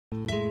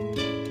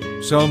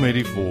Psalm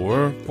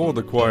 84, for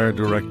the choir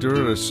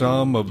director, a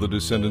psalm of the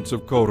descendants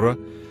of Korah,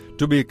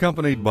 to be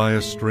accompanied by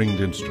a stringed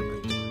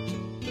instrument.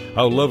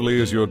 How lovely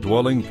is your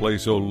dwelling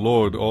place, O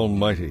Lord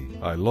Almighty!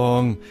 I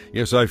long,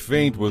 yes, I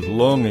faint with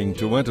longing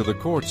to enter the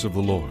courts of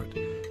the Lord.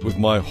 With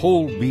my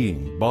whole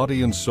being,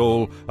 body and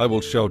soul, I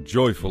will shout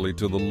joyfully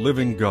to the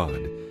living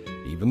God.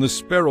 Even the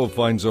sparrow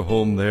finds a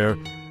home there,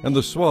 and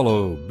the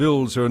swallow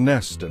builds her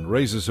nest and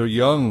raises her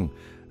young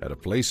at a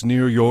place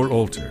near your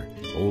altar,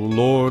 O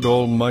Lord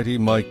Almighty,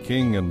 my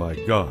King and my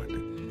God.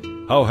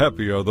 How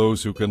happy are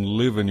those who can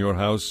live in your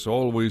house,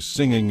 always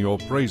singing your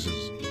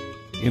praises.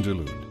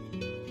 Interlude.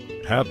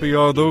 Happy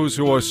are those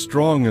who are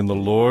strong in the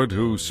Lord,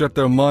 who set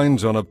their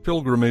minds on a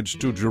pilgrimage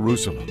to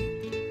Jerusalem.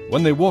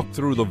 When they walk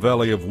through the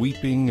valley of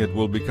weeping, it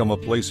will become a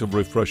place of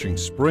refreshing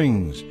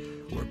springs,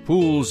 where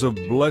pools of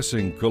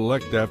blessing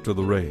collect after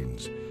the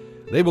rains.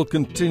 They will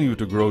continue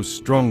to grow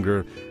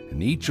stronger,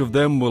 and each of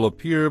them will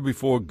appear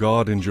before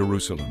God in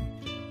Jerusalem.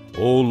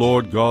 O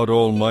Lord God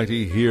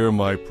Almighty, hear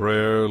my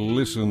prayer.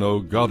 Listen, O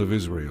God of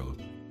Israel.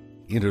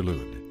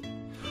 Interlude.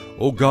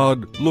 O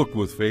God, look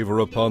with favor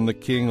upon the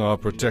King, our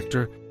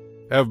protector.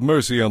 Have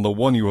mercy on the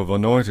one you have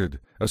anointed.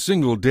 A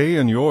single day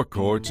in your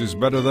courts is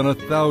better than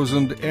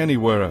 1,000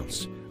 anywhere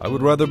else. I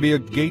would rather be a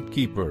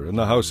gatekeeper in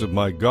the house of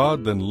my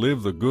God than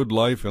live the good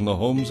life in the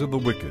homes of the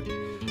wicked.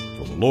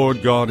 For the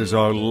Lord God is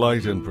our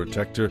light and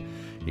protector.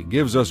 He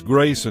gives us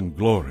grace and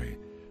glory.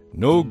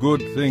 No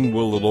good thing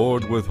will the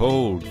Lord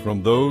withhold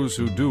from those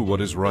who do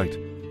what is right.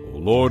 O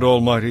Lord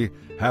Almighty,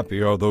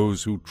 happy are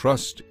those who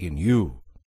trust in you.